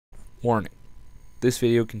Warning. This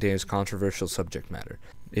video contains controversial subject matter.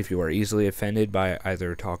 If you are easily offended by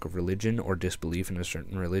either talk of religion or disbelief in a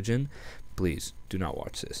certain religion, please do not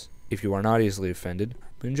watch this. If you are not easily offended,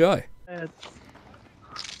 enjoy.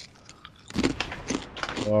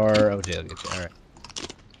 Or OJ will get you. Alright.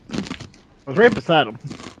 I was right beside him.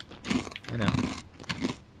 I know.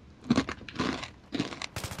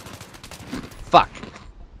 Fuck.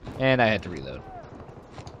 And I had to reload.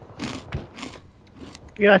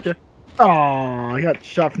 Gotcha. Oh, I got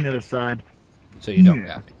shot from the other side. So you don't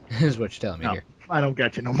got me. Is what you're telling me No, here. I don't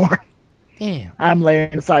got you no more. Damn. I'm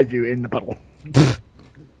laying beside you in the puddle.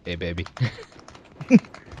 Hey, baby.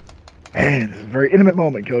 Man, this is a very intimate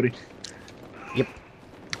moment, Cody. Yep.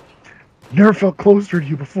 Never felt closer to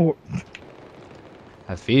you before.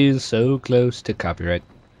 I feel so close to copyright.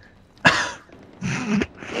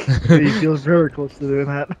 You feel very close to doing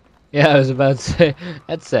that. Yeah, I was about to say,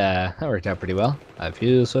 that worked out pretty well. I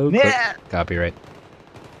feel so close Yeah. to copyright.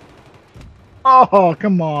 Oh,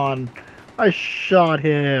 come on. I shot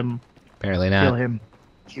him. Apparently Kill not. him.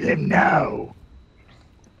 Kill him now.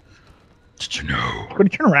 Did you know Cody,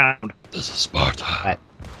 turn around. this is Sparta? What?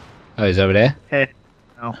 Oh, he's over there? Hey.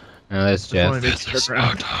 No. No, that's Just wanted Jeff. to make This you is turn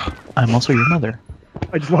around. Sparta. I'm also your mother.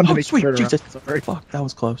 I just wanted to Oh, make sweet you turn Jesus. around. Sorry. Fuck, that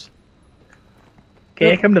was close.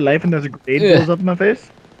 Okay, I come to life and there's a grenade Yeah. blows up in my face?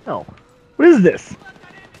 Oh. What is this?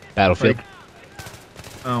 Battlefield.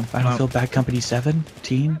 Oh, Battlefield Bad Company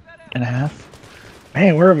 17 and a half.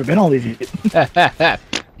 Man, where have I been all these years?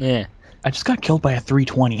 Yeah. I just got killed by a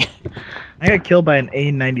 320. I got killed by an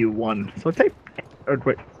A91. So type. Or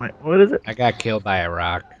wait, what is it? I got killed by a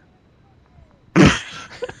rock.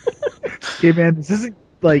 Okay, man, this isn't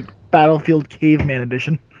like Battlefield Caveman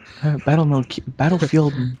Edition. Battlefield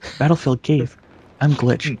Cave. I'm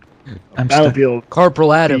glitch. I'm stuck. Battlefield.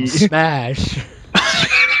 Corporal Adams, The- smash!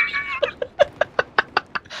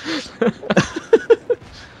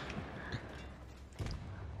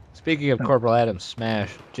 Speaking of Corporal Adams,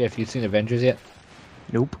 smash. Jeff, you seen Avengers yet?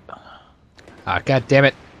 Nope. Ah, god damn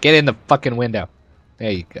it. Get in the fucking window.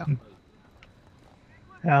 There you go.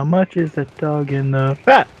 How much is a dog in the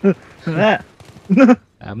fat? Ah.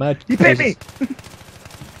 How much? You bit me!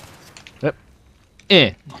 Yep.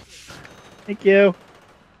 Eh. Thank you.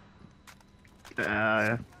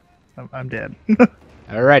 I'm dead.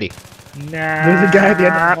 Alrighty. There's a guy at the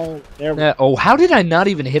end of the hall. There we Oh, how did I not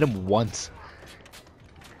even hit him once?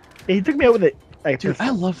 He took me out with it. Like, Dude, I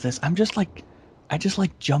love this. I just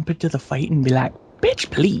like jump into the fight and be like, bitch,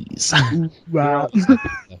 please. wow.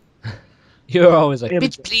 You're always like, Yeah,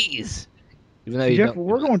 bitch, but- please. Even though you Jeff, don't.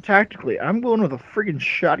 we're going tactically. I'm going with a friggin'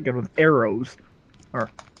 shotgun with arrows.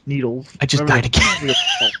 Or needles. I just whatever died the-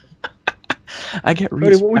 again. I get,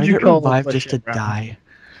 Cody, what would I you get call revived this just to shit, bro? die.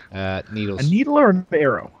 Needles. A needle or an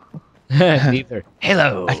arrow? Neither.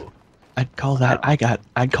 Hello. I'd call that,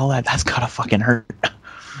 that's gotta fucking hurt.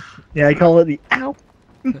 Yeah, I call it the ow.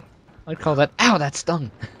 I'd call that. Ow, that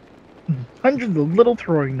stung. Hundreds of little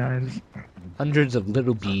throwing knives. Hundreds of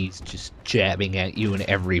little bees just jabbing at you in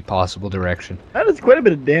every possible direction. That is quite a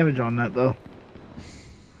bit of damage on that, though.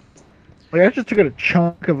 Like, I just took out a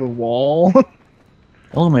chunk of a wall.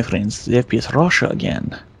 Hello, my friends. The FPS Russia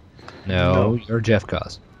again. No, No. you're Jeff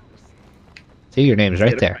Cause. See, your name's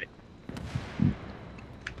right Get it there. right.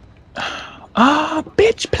 Ah,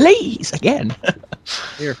 bitch, please, again.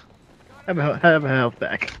 Here. Have a health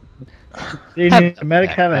back. Have Medic, a medic,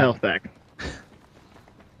 back. have a health back.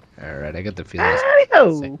 Alright, I got the feeling it's the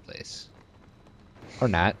Howdy-ho! same place. Or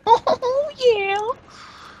not. Oh, yeah.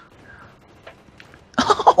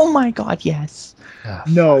 Oh my god, yes. Ah,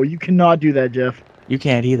 No, you cannot do that, Jeff. You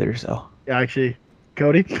can't either, so. Yeah, actually,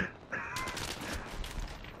 Cody.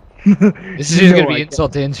 This is just gonna be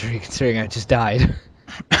insult to injury considering I just died.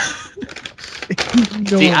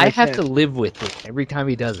 See, I have to live with it every time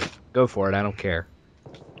he does it. Go for it, I don't care.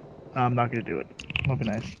 I'm not gonna do it. That'll be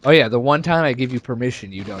nice. Oh yeah, the one time I give you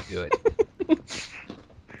permission, you don't do it.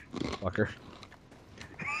 Fucker.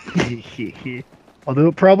 I'll do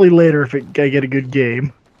it probably later if I get a good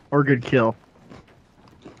game or a good kill.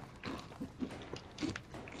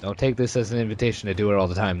 Don't take this as an invitation to do it all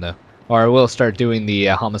the time, though. Or I will start doing the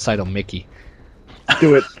homicidal Mickey.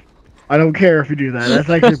 Do it. I don't care if you do that. That's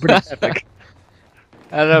actually pretty epic.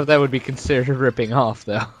 I don't know if that would be considered ripping off,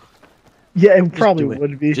 though. Yeah, it probably do it.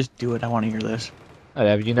 would be. Just do it. I want to hear this.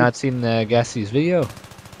 Have you not seen Gassie's video?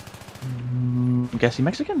 Gassy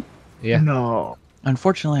Mexican? Yeah. No.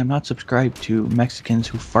 Unfortunately, I'm not subscribed to Mexicans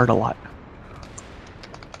who fart a lot.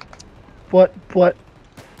 What?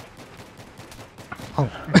 Oh.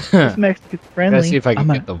 This Mexican Let's see friendly. if I can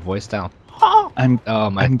I'm get the voice down. I'm Oh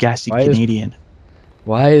my! I'm gassy why is- Canadian.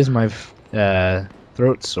 Why is my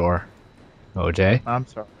throat's sore. OJ. I'm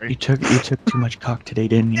sorry. You took too much cock today,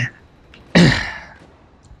 didn't you? I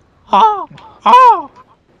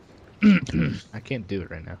can't do it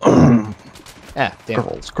right now. Ah, damn.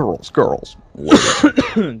 Girls.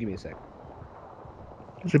 Give me a sec.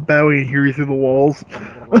 Is it Bowie and hear you through the walls?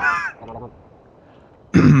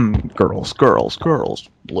 girls.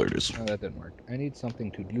 Ladies. No, that didn't work. I need something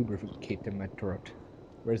to lubricate in my throat.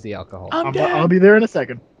 Where's the alcohol? I'll be there in a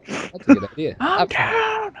second. That's a good idea.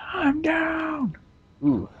 I'm down.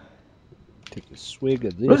 Ooh. Take a swig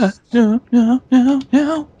of this. No.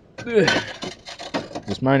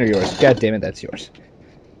 Is mine or yours? God damn it, that's yours.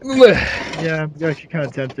 Yeah, I'm actually kind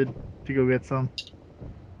of tempted to go get some.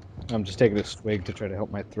 I'm just taking a swig to try to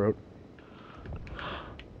help my throat.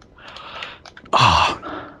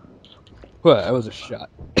 Ah, Well, that was a shot.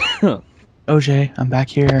 OJ, I'm back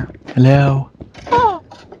here. Hello.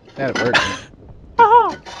 That worked.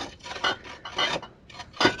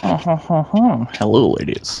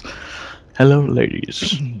 Hello,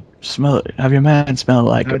 ladies. Smell it. Have your man smell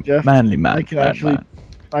like a Jeff, manly man.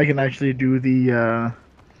 I can actually do the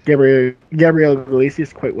Gabriel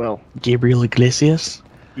Iglesias quite well. Gabriel Iglesias.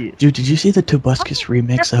 Yes. Dude, did you see the Tobuscus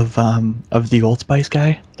remix of the Old Spice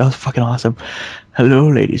guy? That was fucking awesome. Hello,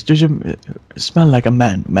 ladies. Does it smell like a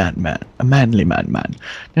man, a manly man?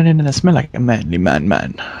 No. Smell like a manly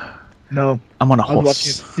man. No, I'm on a I was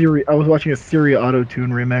horse. watching a Syria auto tune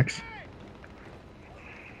remix.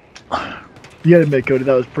 You gotta admit, Cody,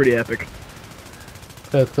 that was pretty epic.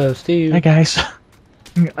 So close to you. Hey guys.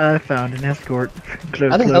 I found an escort.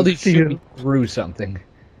 How the hell did you to shoot you. me through something?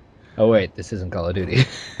 Oh wait, this isn't Call of Duty.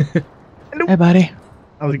 Hey, buddy.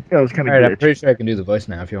 I was kind of Alright, I'm good. pretty sure I can do the voice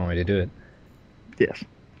now if you want me to do it. Yes,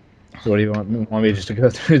 So what do you want? Want me just to go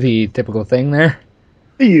through the typical thing there?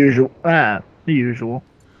 the usual. The usual.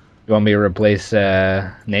 You want me to replace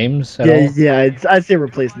names at all? Yeah. I'd say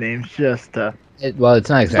replace names. Just Well, it's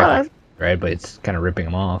not exactly right, but it's kind of ripping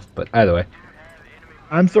them off. But either way.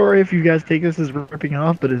 I'm sorry if you guys take this as ripping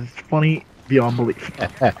off, but it's funny beyond belief.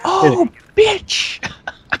 Oh, bitch!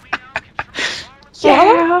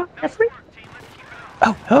 Yeah.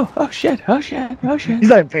 Oh shit. He's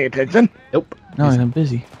not even paying attention. Nope. No, I'm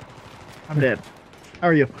busy. I'm dead. How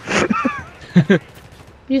are you?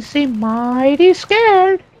 You seem mighty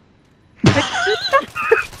scared.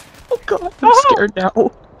 Oh god, I'm scared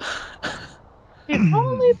now. If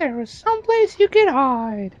only there was someplace you could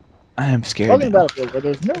hide. I am scared Talking now. about a place where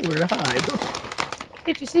there's nowhere to hide.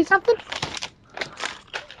 Did you see something?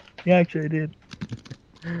 Yeah, actually, I did.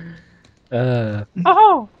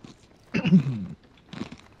 Oh.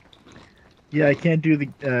 Yeah, I can't do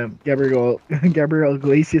the Gabriel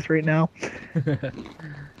Iglesias right now.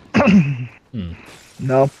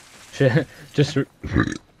 No,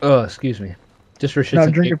 Oh, excuse me. Just for shits no, I'm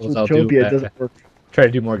and drinking giggles, I'll do. Fruitopia. It doesn't work, Try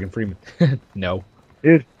to do Morgan Freeman. No.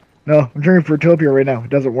 dude. No, I'm drinking Fruitopia right now. It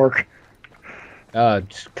doesn't work.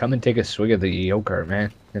 Just come and take a swig of the yogurt,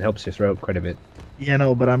 man. It helps your throat quite a bit. Yeah,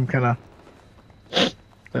 no, but I'm kind of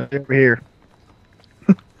over here.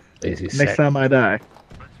 Lazy Next sack. time I die.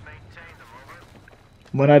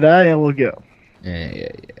 When I die, I will go. Yeah.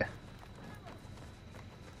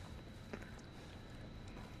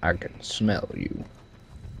 I can smell you.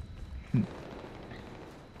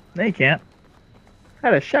 No, you can't. I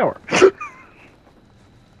had a shower.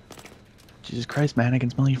 Jesus Christ, man, I can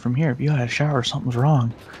smell you from here. If you had a shower, something's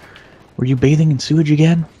wrong. Were you bathing in sewage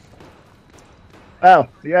again? Oh,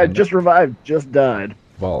 yeah, just revived, just died.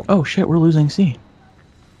 Well, Oh shit, we're losing C.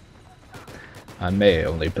 I may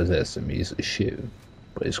only possess a measly shoe,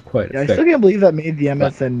 but it's quite Yeah, I effective. still can't believe that made the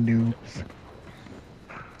MSN news.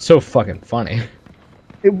 So fucking funny.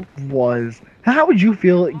 It was. How would you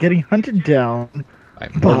feel getting hunted down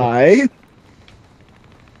by...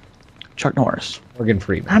 Chuck Norris. Morgan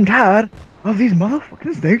Freeman. I'm tired of these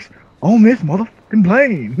motherfucking snakes on this motherfucking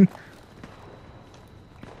plane.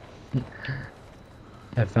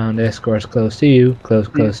 I found escorts close to you. Close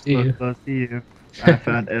to you. Close to you. I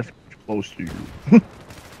found escorts close to you.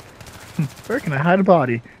 Where can I hide a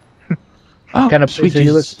body? Oh, Kind of sweet place are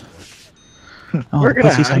you Jesus. Oh, Where can I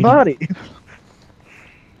pussy's hide a hiding. body?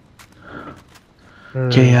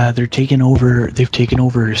 Okay, they're taking over. They've taken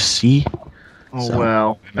over C. Oh, so-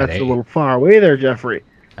 well. I'm at That's a A. little far away there, Jeffrey.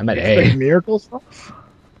 I'm at Expect A. miracles?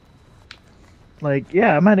 Like,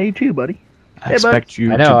 yeah, I'm at A too, buddy. I Hey, expect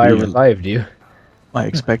you I know, I to be. revived you. I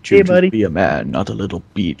expect you Hey, to buddy. be a man, not a little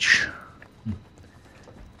beach.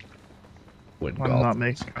 When I'm golf not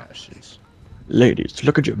making- crashes. Ladies,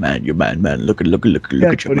 look at your man, man. Look Yeah,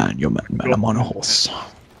 at your buddy. man, your man. I'm on a horse.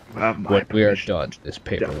 Have my When we are permission. done this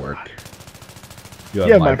paperwork, you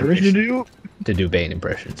You have my permission to do? to do Bane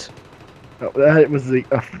impressions. Oh, that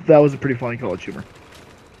was a pretty funny college humor.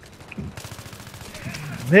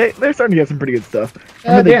 They're starting to get some pretty good stuff.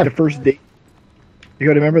 Remember damn. the first date? You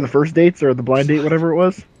gotta remember the first dates or the blind date, whatever it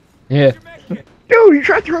was? Yeah. Dude, you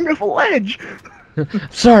tried to run me off a ledge!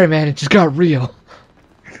 Sorry, man. It just got real.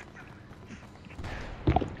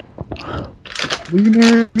 Will you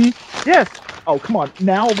marry me? Yes! Oh, come on.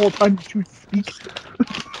 Now of all time to speak.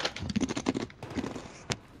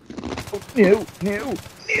 Oh, no.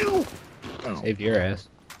 Oh, Saved your ass.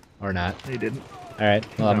 Or not. they didn't. Alright,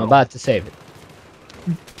 well, I'm No. about to save it.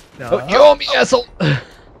 No. Oh, you owe me, asshole!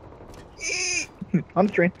 On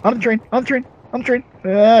the train. Off the train.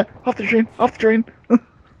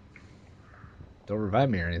 Don't revive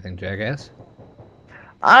me or anything, jackass.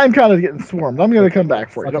 I'm kind of getting swarmed. I'm gonna come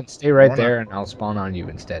back for you. Fucking stay right Or there not. and I'll spawn on you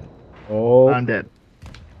instead. Oh, I'm dead.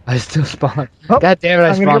 I still spawn. Oh, God damn it, I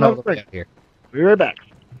I'm gonna spawned go all the back. way out here. Be right back.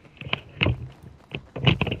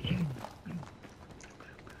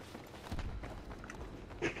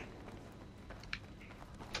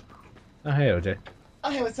 Oh, hey, OJ. Oh,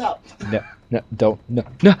 hey, what's up? No, don't, no!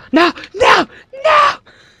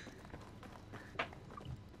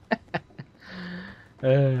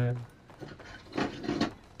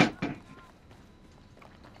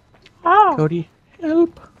 Cody,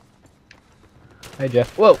 help. Hey,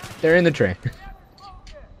 Jeff. Whoa, they're in the train.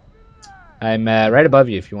 I'm right above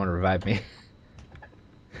you if you want to revive me.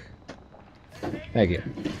 Thank you.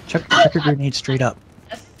 Chuck a grenade straight up.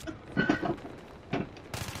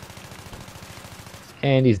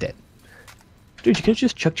 And he's dead. Dude, you could have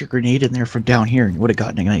just chucked your grenade in there from down here and you would have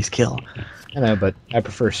gotten a nice kill. I know, but I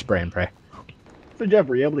prefer spray and pray. So, Jeff,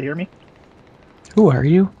 were you able to hear me? Who are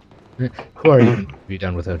you? Who are you? Have you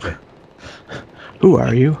done with OJ? Who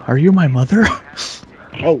are you? Are you my mother?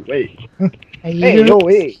 Oh, wait. Hey, no,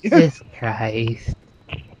 wait. Jesus Christ.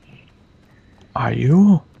 Are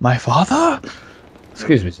you my father?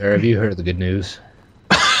 Excuse me, sir. Have you heard the good news?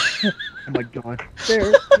 Oh my god.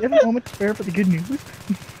 Spare. You have a moment to spare for the good news?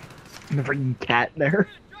 And the freaking cat there.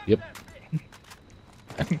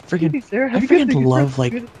 I freaking, Sarah, I have you got the freaking good love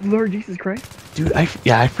news? like, Lord Jesus Christ. dude. I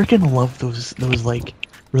freaking love those like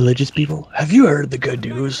religious people. Have you heard the good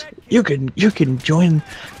news? You can join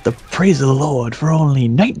the praise of the Lord for only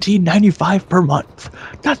 $19.95 per month.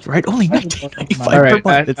 That's right, only $19.95 All right, per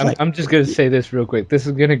month. It's like, I'm just gonna say this real quick. This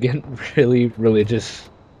is gonna get really religious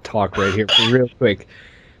talk right here, real quick.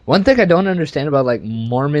 One thing I don't understand about like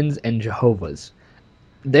Mormons and Jehovah's,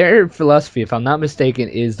 their philosophy, if I'm not mistaken,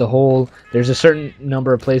 is the whole there's a certain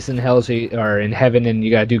number of places in hell or in heaven, and you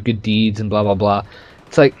gotta do good deeds and blah blah blah.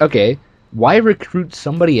 It's like, okay, why recruit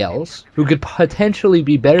somebody else who could potentially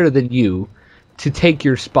be better than you to take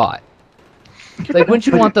your spot? Like, wouldn't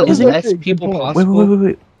you want the Isn't- less people possible?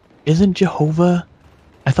 wait. Isn't Jehovah?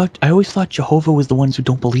 I always thought Jehovah was the ones who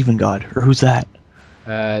don't believe in God, or who's that?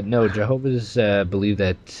 No, Jehovah's believe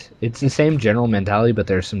that it's the same general mentality, but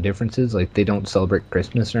there's some differences. Like, they don't celebrate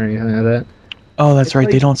Christmas or anything like that. Oh, that's It's right.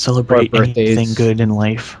 like- They don't celebrate Or birthdays. anything good in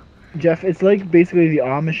life. Jeff, it's like basically the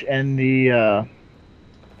Amish and the,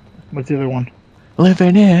 what's the other one?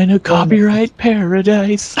 Living in a copyright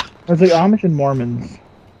paradise. It's like Amish and Mormons.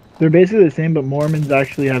 They're basically the same, but Mormons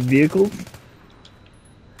actually have vehicles.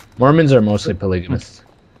 Mormons are mostly polygamists.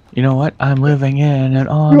 You know what? I'm living in an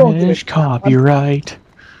won't get Amish it. copyright.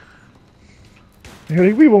 You're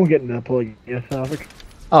like, we won't get into the polygamy topic.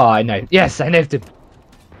 Oh, I knifed. Yes, I knifed him.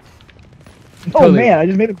 Oh Totally. man, I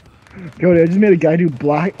just made a guy do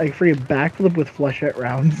freaking backflip with flechette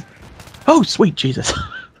rounds. Oh, sweet Jesus.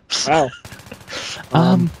 Wow.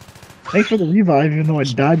 Thanks for the revive, even though I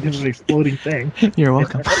died because of an exploding thing. You're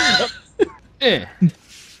welcome. Eh.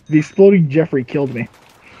 The exploding Jeffrey killed me.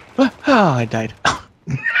 Oh, I died.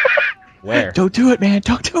 Where? Don't do it, man.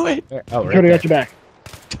 Don't do it. Where? Oh, right Cody, there. got your back.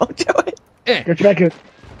 Don't do it. Eh. Got your back, Cody.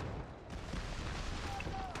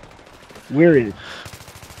 Where is it?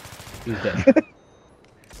 He's dead.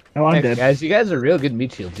 No, I'm Hey, dead. guys, you guys are real good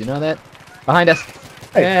meat shields. You know that? Behind us.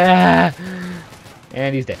 Hey. Ah.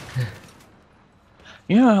 And he's dead.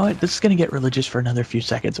 You know what? This is gonna get religious for another few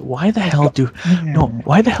seconds. Why the hell do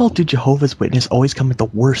Why the hell do Jehovah's Witness always come at the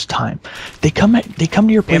worst time? They come to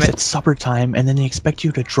your place it. at supper time, and then they expect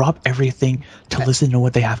you to drop everything to listen to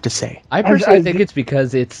what they have to say. I personally think it's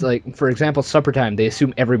because it's like, for example, supper time. They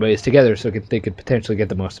assume everybody's together, so they could potentially get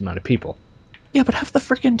the most amount of people. Yeah, but half the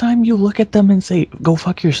freaking time you look at them and say, "Go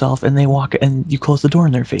fuck yourself," and they walk and you close the door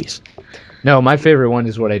in their face. No, my favorite one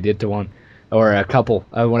is what I did to one, or a couple.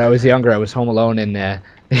 When I was younger, I was home alone, and they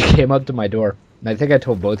came up to my door. And I think I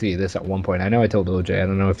told both of you this at one point. I know I told OJ. I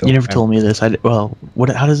don't know if You never told me this. What?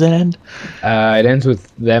 How does it end? It ends with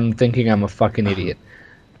them thinking I'm a fucking idiot.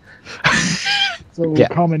 So Yeah.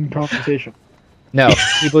 common conversation. No,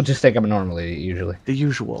 people just think I'm a normal idiot usually. The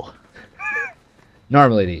usual.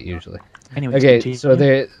 Normal idiot usually. Anyways, Okay,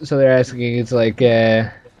 continue. so they're asking. It's like,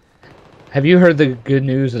 have you heard the good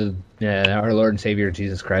news of our Lord and Savior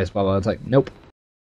Jesus Christ? Blah blah. It's like, nope.